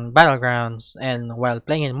 in battlegrounds, and while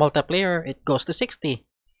playing in multiplayer, it goes to 60.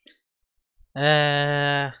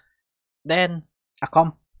 Then in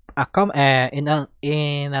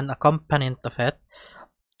an accompaniment of it,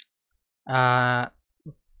 uh,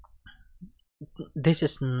 this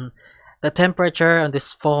is the temperature on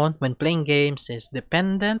this phone when playing games is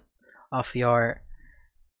dependent of your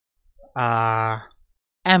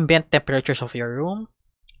ambient temperatures of your room,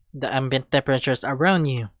 the ambient temperatures around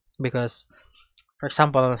you. Because, for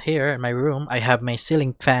example, here in my room, I have my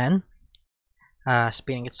ceiling fan,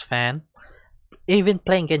 spinning its fan. Even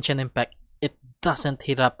playing Genshin Impact, it doesn't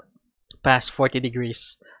heat up past 40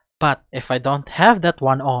 degrees. But if I don't have that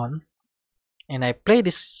one on, and I play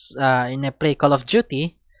Call of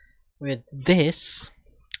Duty with this,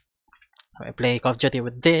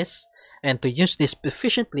 and to use this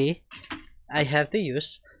efficiently, I have to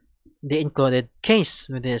use the included case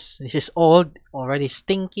with this. This is old, already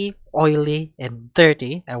stinky, oily, and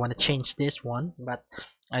dirty. I want to change this one, but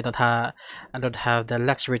I don't have the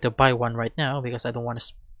luxury to buy one right now because I don't want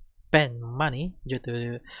to spend money due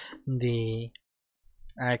to the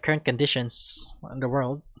current conditions in the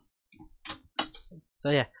world. So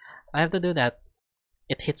yeah, I have to do that.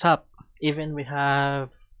 It heats up. Even we have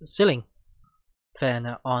ceiling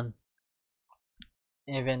fan on,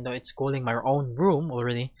 even though it's cooling my own room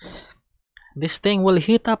already. This thing will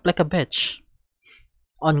heat up like a bitch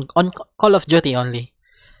on Call of Duty only.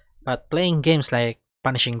 But playing games like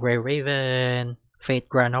Punishing Grey Raven, Fate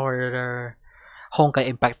Grand Order, Honkai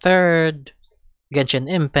Impact Third, Genshin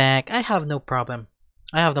Impact, I have no problem.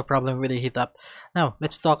 I have no problem with the heat up. Now,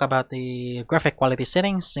 let's talk about the graphic quality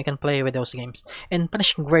settings you can play with those games. In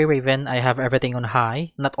Punishing Grey Raven, I have everything on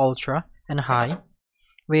high, not ultra, and high,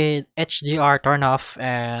 with HDR turn off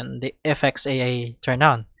and the FXAA turn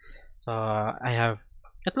on. So I have,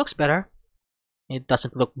 it looks better. It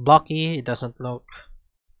doesn't look blocky. It it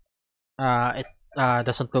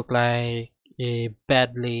doesn't look like a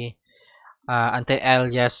badly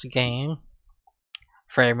anti-alias game.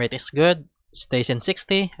 Frame rate is good. Stays in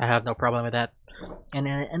 60. I have no problem with that.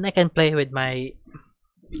 And I can play with my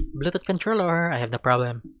Bluetooth controller. I have no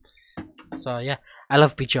problem. So yeah, I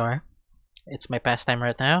love PGR. It's my pastime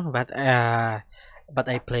right now. But I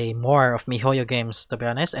play more of MiHoYo games to be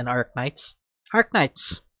honest, and Arc Knights. Arc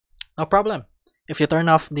Knights, no problem. If you turn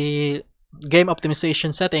off the game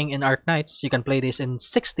optimization setting in Arc Knights, you can play this in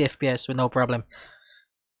 60 FPS with no problem.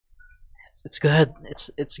 It's good.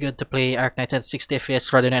 It's good to play Arc Knights at 60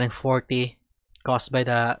 FPS rather than in 40, caused by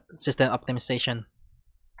the system optimization.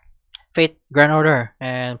 Fate Grand Order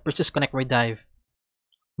and Persist Connect Redive,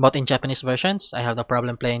 both in Japanese versions. I have no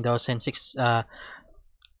problem playing those in six. I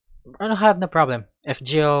don't have no problem.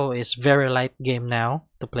 FGO is very light game now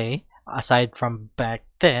to play, aside from back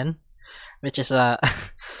then, which is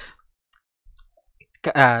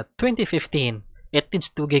 2015. It needs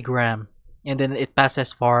 2 gig RAM, and then it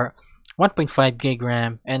passes for 1.5 gig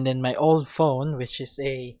RAM. And then my old phone, which is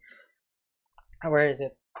a, where is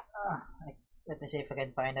it? Let me see if I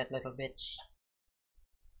can find that little bitch.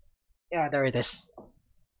 Yeah, there it is.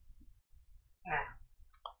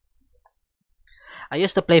 I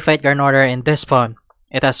used to play Fight Guard Order in this phone.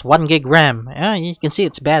 It has 1 gig RAM. Yeah, you can see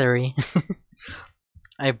its battery.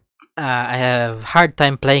 I have hard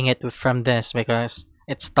time playing it from this because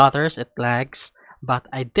it stutters, it lags. But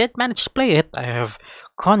I did manage to play it. I have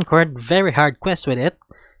conquered very hard quests with it.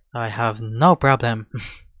 I have no problem.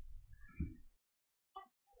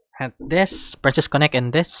 And this, Princess Connect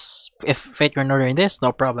in this, if Fate Grand Order in this,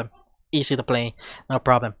 no problem. Easy to play, no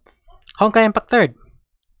problem. Honkai Impact 3rd.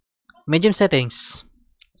 Medium settings.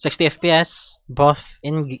 60 FPS, both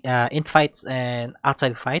in fights and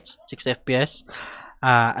outside fights. 60 FPS.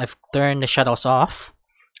 I've turned the shadows off.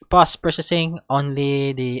 Pause processing,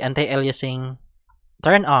 only the anti-aliasing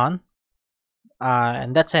turn on.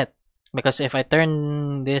 And that's it. Because if I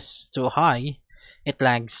turn this too high, it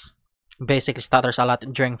lags. Basically stutters a lot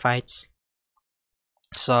during fights.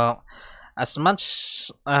 So as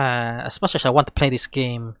much as I want to play this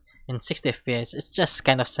game in 60 FPS, it's just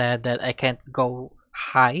kind of sad that I can't go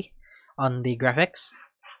high on the graphics.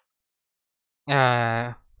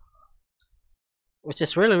 Which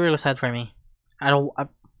is really sad for me.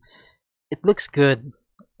 It looks good.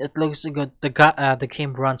 It looks good. The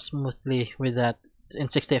game runs smoothly with that in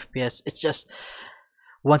 60 FPS. It's just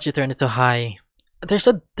once you turn it to high, there's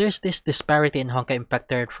this disparity in Honkai Impact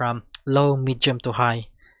 3rd from low, medium to high.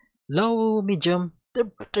 Low, medium,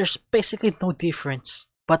 there's basically no difference.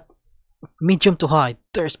 But medium to high,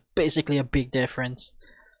 there's basically a big difference.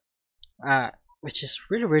 Which is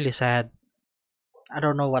really sad. I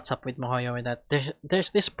don't know what's up with MiHoYo with that.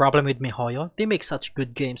 There's this problem with MiHoYo. They make such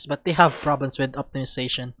good games, but they have problems with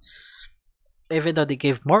optimization. Even though they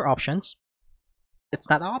give more options, it's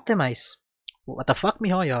not optimized. What the fuck,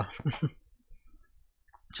 MiHoYo?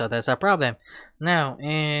 So that's a problem. Now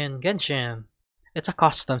in Genshin, it's a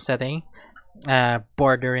custom setting,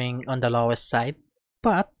 bordering on the lowest side.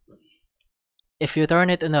 But if you turn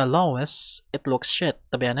it in the lowest, it looks shit.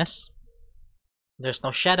 To be honest, there's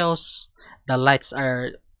no shadows. The lights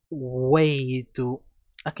are way too.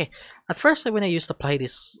 Okay, at first when I used to play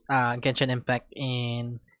this Genshin Impact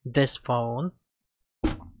in this phone,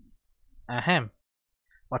 ahem,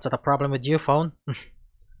 what's the problem with you, phone?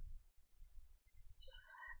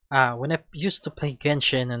 When I used to play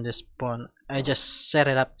Genshin on this phone, I just set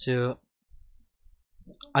it up to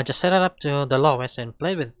the lowest and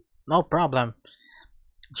played with no problem.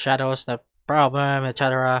 Shadows, no problem,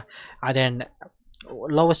 etc. I then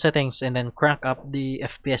lowest settings and then crank up the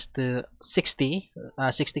FPS to 60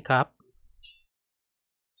 cap.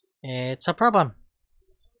 It's a problem.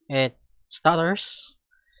 It stutters.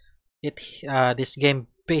 This game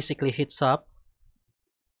basically heats up.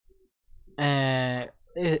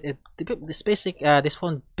 this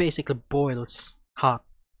phone basically boils hot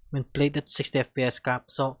when played at 60 FPS cap.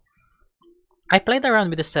 So I played around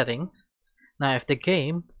with the settings. Now, if the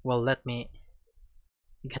game will let me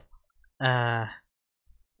get uh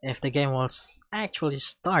if the game will actually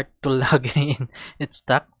start to log in, it's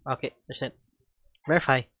stuck. Okay, there's it.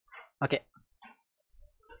 Verify. Okay,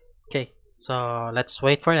 okay. So let's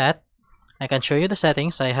wait for that. I can show you the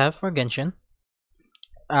settings I have for Genshin.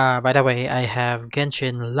 By the way, I have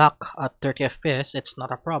Genshin lock at 30 FPS. It's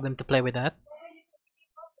not a problem to play with that.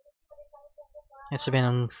 It's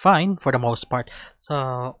been fine for the most part.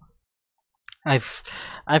 So I've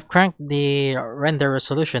I've cranked the render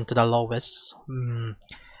resolution to the lowest.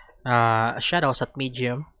 Shadows at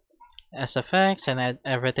medium. SFX and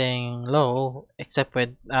everything low except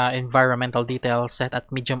with environmental details set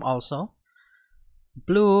at medium also.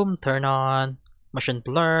 Bloom turn on. Motion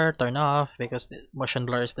blur turn off because the motion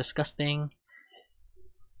blur is disgusting.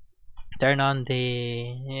 Turn on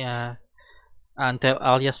the until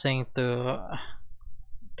aliasing to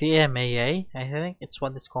TMAA, I think it's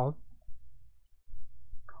what it's called.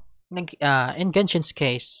 In Genshin's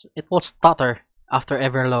case, it will stutter after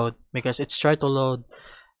every load because it's try to load.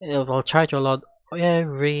 It will try to load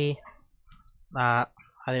every how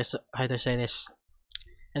do you say this?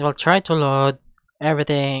 It will try to load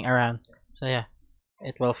everything around. So yeah,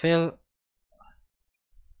 it will feel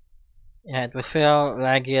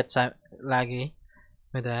laggy at laggy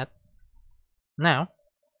with that. Now,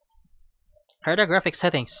 here are the graphic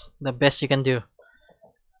settings, the best you can do.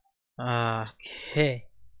 Okay.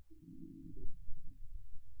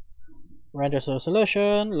 Render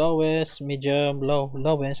resolution, lowest, medium,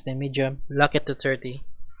 lowest, then medium. Lock it to 30.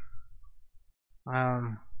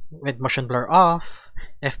 With motion blur off,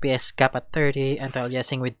 FPS cap at 30,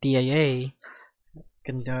 anti-aliasing with DAA.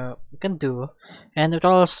 Can do, and it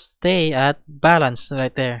will stay at balance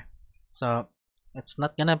right there. So it's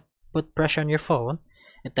not gonna put pressure on your phone.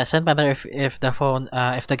 It doesn't matter if the phone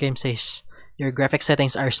if the game says your graphic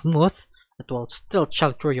settings are smooth, it will still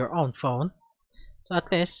chug through your own phone. So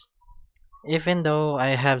at least, even though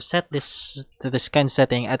I have set this to this kind of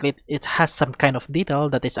setting, at least it has some kind of detail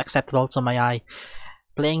that is acceptable to my eye.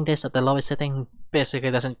 Playing this at the lowest setting basically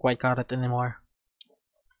doesn't quite cut it anymore.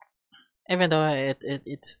 Even though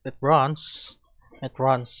it runs at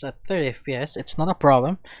 30 FPS, it's not a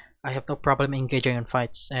problem. I have no problem engaging in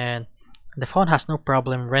fights, and the phone has no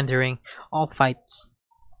problem rendering all fights.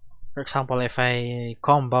 For example, if I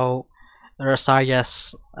combo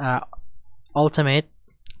Rosaria's ultimate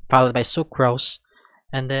followed by Sucrose,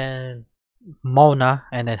 and then Mona,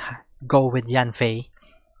 and then go with Yanfei,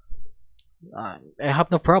 I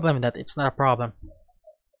have no problem with that. It's not a problem.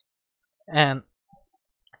 And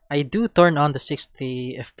I do turn on the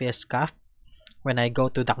 60 FPS cap when I go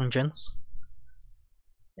to dungeons,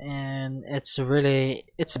 and it's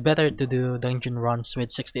better to do dungeon runs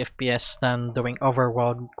with 60 FPS than doing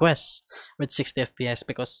overworld quests with 60 FPS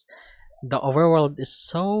because the overworld is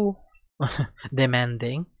so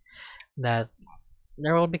demanding that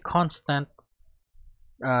there will be constant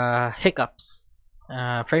hiccups,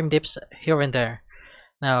 frame dips here and there.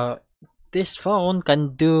 Now, this phone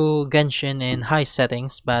can do Genshin in high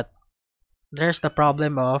settings, but there's the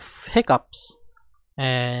problem of hiccups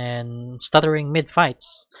and stuttering mid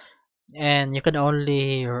fights, and you can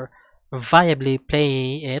only viably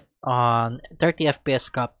play it on 30 FPS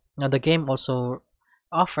cap. Now, the game also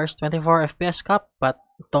offers 24 FPS cap, but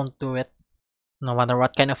don't do it. No matter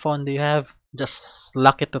what kind of phone do you have, just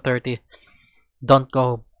lock it to 30. Don't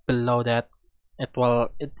go below that.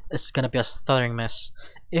 It's gonna be a stuttering mess.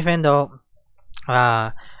 Even though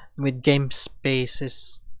with Game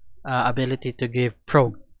Space's ability to give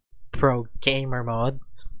pro gamer mode,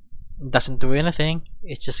 doesn't do anything.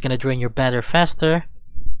 It's just gonna drain your battery faster.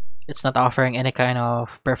 It's not offering any kind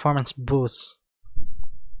of performance boost.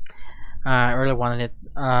 I really wanted it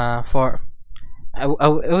for I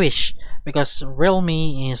wish, because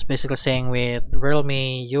Realme is basically saying with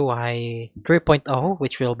Realme UI 3.0,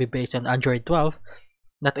 which will be based on Android 12,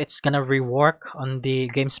 that it's gonna rework on the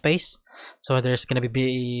game space. So they're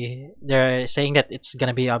saying that it's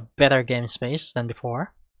gonna be a better game space than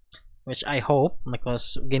before, which I hope,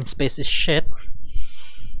 because game space is shit.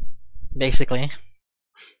 Basically.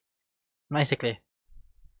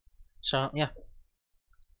 So yeah,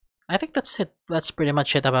 I think that's it. That's pretty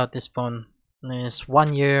much it about this phone. This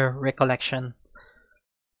 1 year recollection,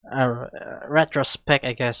 retrospect,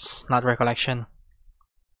 I guess, not recollection.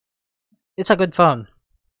 It's a good phone.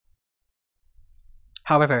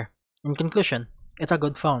 However, in conclusion, it's a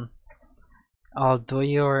good phone. I'll do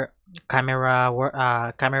your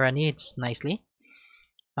camera needs nicely.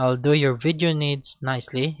 I'll do your video needs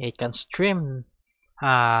nicely. It can stream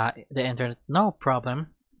the internet, no problem.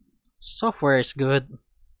 Software is good.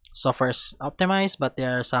 Software is optimized, but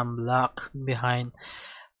there are some luck behind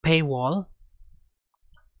paywall.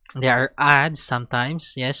 There are ads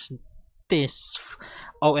sometimes. Yes, this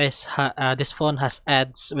this phone has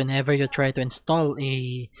ads whenever you try to install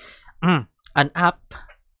a an app,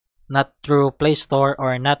 not through Play Store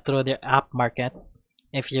or not through the app market.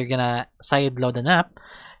 If you're gonna sideload an app,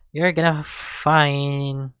 you're gonna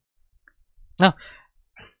find no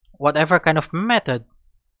whatever kind of method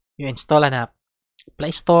you install an app,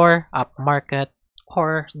 Play Store, app market,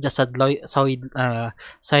 or just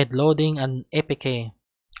side loading an APK.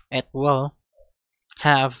 It will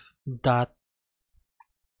have that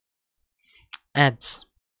ads.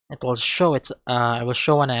 It will show it will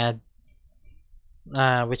show an ad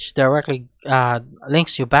which directly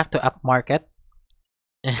links you back to app market.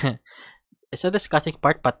 It's a disgusting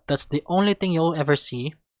part, but that's the only thing you'll ever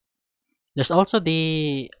see. There's also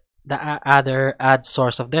the other ad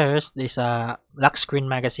source of theirs. This lock screen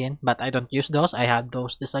magazine, but I don't use those. I have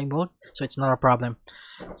those disabled, so it's not a problem.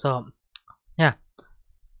 So yeah,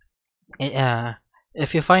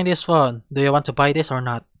 if you find this phone, do you want to buy this or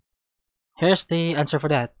not? Here's the answer for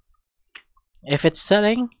that. If it's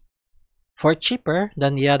selling for cheaper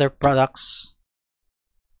than the other products,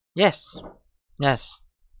 yes, yes.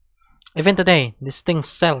 Even today, this thing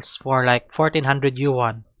sells for like 1400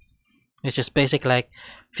 yuan, which is basic like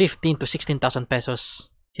 15 to 16,000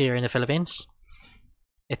 pesos here in the Philippines.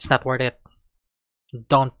 It's not worth it.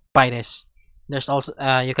 Don't buy this. There's also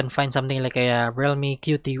you can find something like a Realme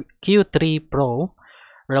Q3 Pro,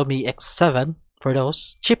 Realme X7 for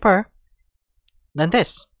those cheaper than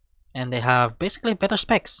this, and they have basically better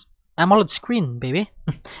specs. AMOLED screen, baby.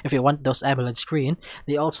 If you want those AMOLED screen,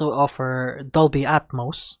 they also offer Dolby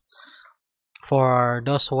Atmos for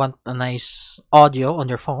those who want a nice audio on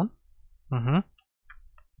their phone.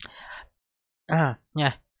 Yeah.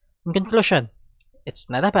 In conclusion, it's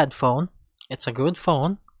not a bad phone. It's a good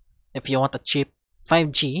phone if you want a cheap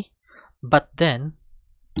 5G, but then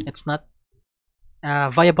it's not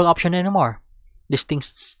a viable option anymore. This thing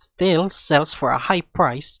still sells for a high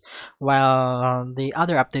price, while the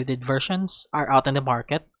other updated versions are out in the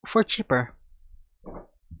market for cheaper.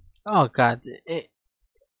 Oh god,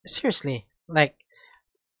 seriously, like,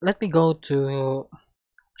 let me go to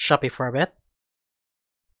Shopee for a bit.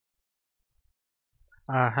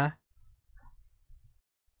 Uh-huh.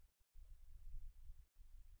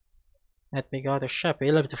 Let me go to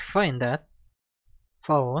Shopee. Let me to find that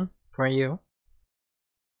phone for you.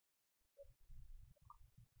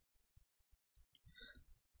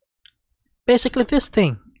 Basically this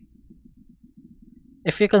thing.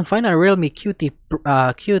 If you can find a Realme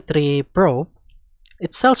Q3 Pro,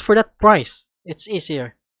 it sells for that price. It's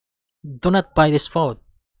easier. Do not buy this phone.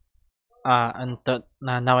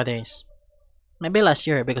 Nowadays. Maybe last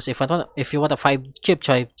year, because if you want a cheap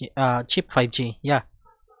 5G, yeah,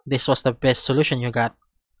 this was the best solution you got.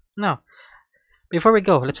 Now, before we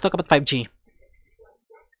go, let's talk about 5G.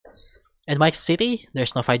 In my city,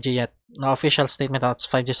 there's no 5G yet. No official statement that's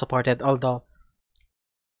 5G supported. Although,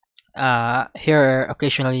 here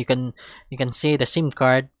occasionally you can see the SIM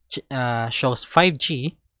card shows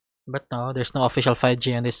 5G, but no, there's no official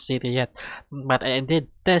 5G in this city yet. But I did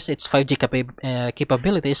test its 5G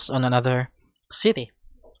capabilities on another city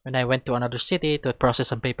when I went to another city to process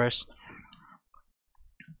some papers.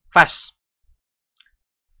 Fast.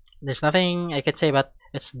 There's nothing I could say, but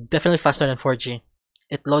it's definitely faster than 4G.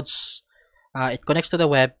 It loads, it connects to the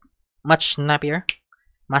web much snappier,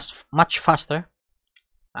 much faster.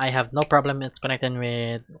 I have no problem it's connecting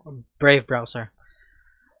with Brave browser.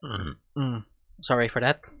 Sorry for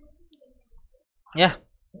that. Yeah,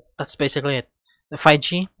 that's basically it. The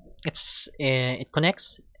 5G, it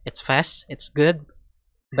connects, it's fast, it's good,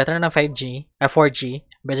 better than 5G, 4G,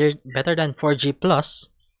 better than 4G plus.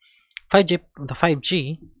 5G, the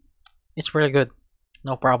 5G, it's really good,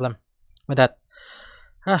 no problem with that.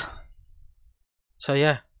 So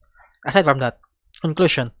yeah, aside from that,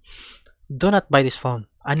 conclusion: do not buy this phone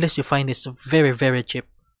unless you find this very cheap,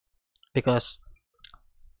 because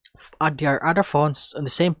there are other phones in the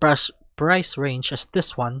same price range as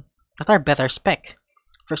this one that are better spec.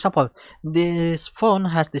 For example, this phone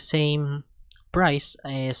has the same price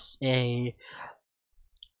as a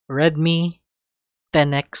Redmi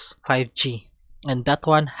 10X 5G, and that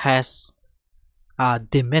one has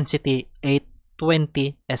Dimensity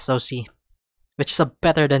 820 SoC, which is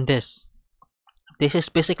better than this. This is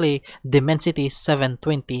basically Dimensity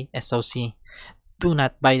 720 SoC. Do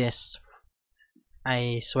not buy this.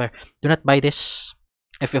 I swear, do not buy this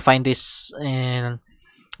if you find this in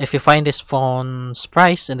If you find this phone's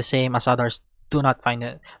price and the same as others, do not find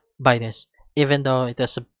it. Buy this, even though it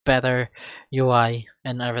has a better UI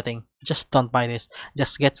and everything. Just don't buy this.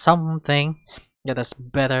 Just get something that has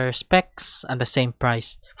better specs and the same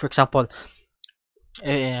price. For example,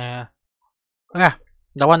 yeah,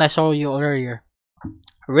 the one I showed you earlier,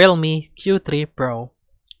 Realme Q3 Pro,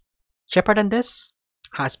 cheaper than this,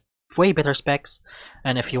 has way better specs,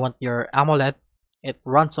 and if you want your AMOLED, it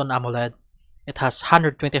runs on AMOLED. It has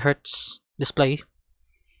 120 Hz display,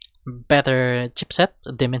 better chipset,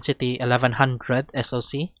 Dimensity 1100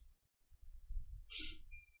 SoC.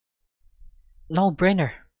 No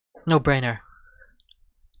brainer, no brainer.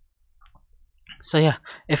 So yeah,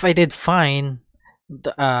 if I did find,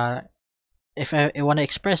 if I want to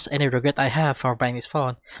express any regret I have for buying this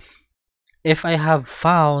phone, if I have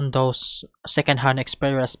found those second-hand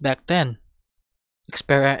Xperias back then,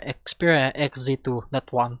 Xperia XZ2,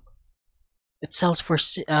 that one, it sells for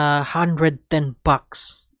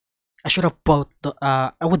 $110. I should have bought the.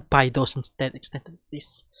 I would buy those instead of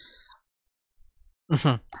this.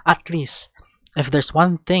 At least, if there's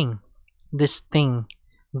one thing this thing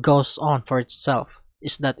goes on for itself,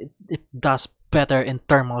 is that it does better in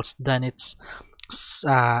thermals than its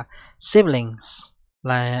siblings,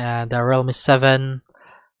 like the Realme 7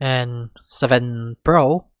 and 7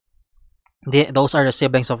 Pro. Those are the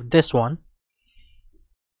siblings of this one.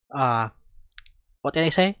 What did I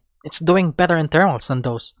say? It's doing better in thermals than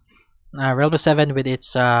those. Realme 7 with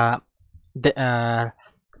its MediaTek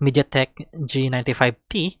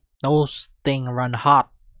G95T, those thing run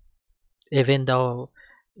hot, even though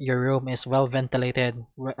your room is well ventilated,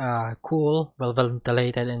 cool, well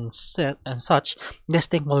ventilated and such. This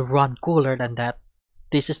thing will run cooler than that.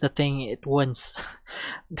 This is the thing it wins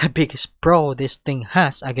the biggest pro this thing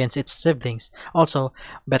has against its siblings. Also,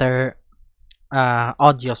 better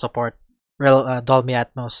audio support, real Dolby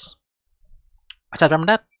Atmos. Aside from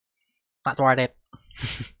that, not worth it.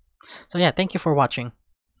 So yeah, thank you for watching,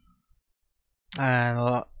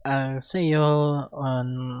 and I'll see you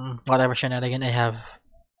on whatever shenanigan I have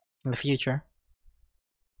in the future.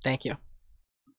 Thank you.